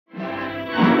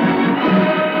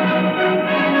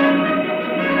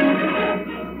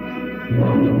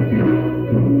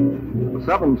the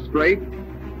 7 straight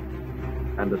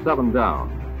and the 7 down.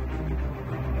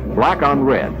 Black on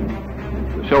red,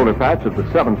 the shoulder patch of the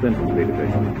 7th Infantry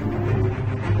Division.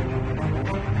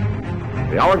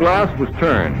 The hourglass was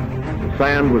turned. The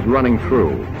sand was running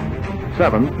through.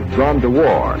 7th had gone to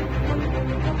war.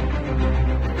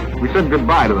 We said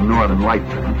goodbye to the Northern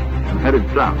Lights and headed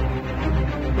south,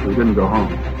 but we didn't go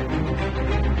home.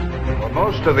 For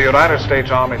most of the United States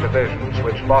Army divisions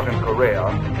which fought in Korea,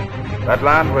 that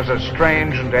land was a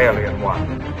strange and alien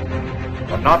one,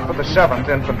 but not for the 7th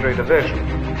Infantry Division.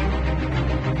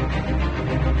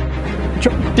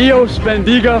 Dios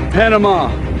bendiga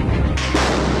Panama.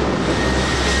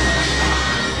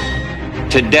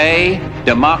 Today,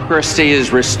 democracy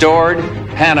is restored,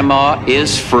 Panama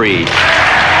is free.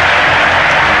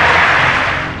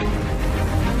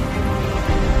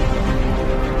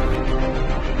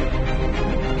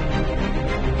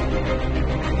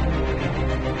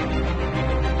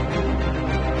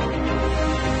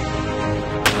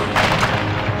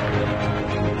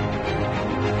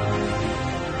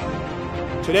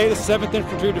 Today, the 7th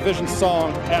Infantry Division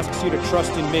song asks you to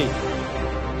trust in me.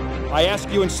 I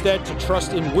ask you instead to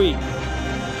trust in we,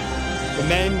 the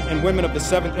men and women of the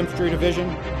 7th Infantry Division,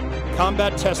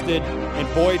 combat tested and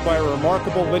buoyed by a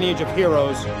remarkable lineage of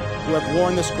heroes who have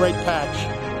worn this great patch.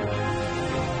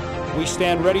 We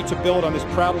stand ready to build on this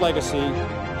proud legacy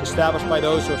established by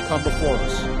those who have come before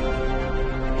us.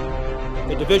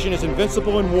 The division is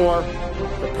invincible in war,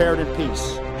 prepared in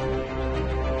peace.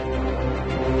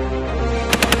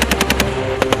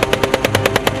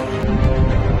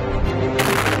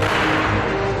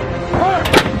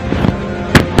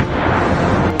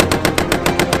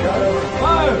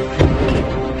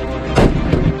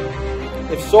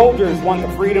 If soldiers want the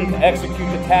freedom to execute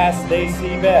the tasks they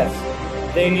see best,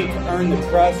 they need to earn the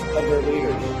trust of their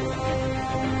leaders.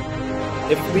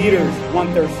 If leaders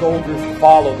want their soldiers to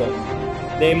follow them,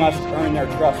 they must earn their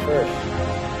trust first.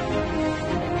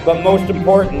 But most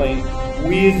importantly,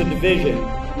 we as a division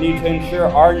need to ensure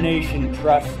our nation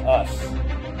trusts us.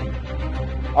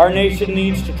 Our nation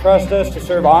needs to trust us to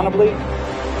serve honorably,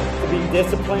 to be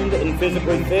disciplined and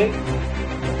physically fit,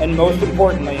 and most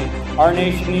importantly, our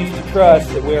nation needs to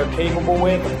trust that we are capable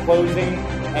with of closing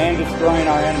and destroying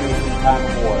our enemies in time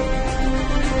of war.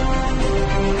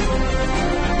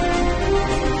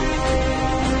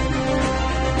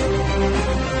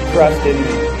 Trust in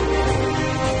me.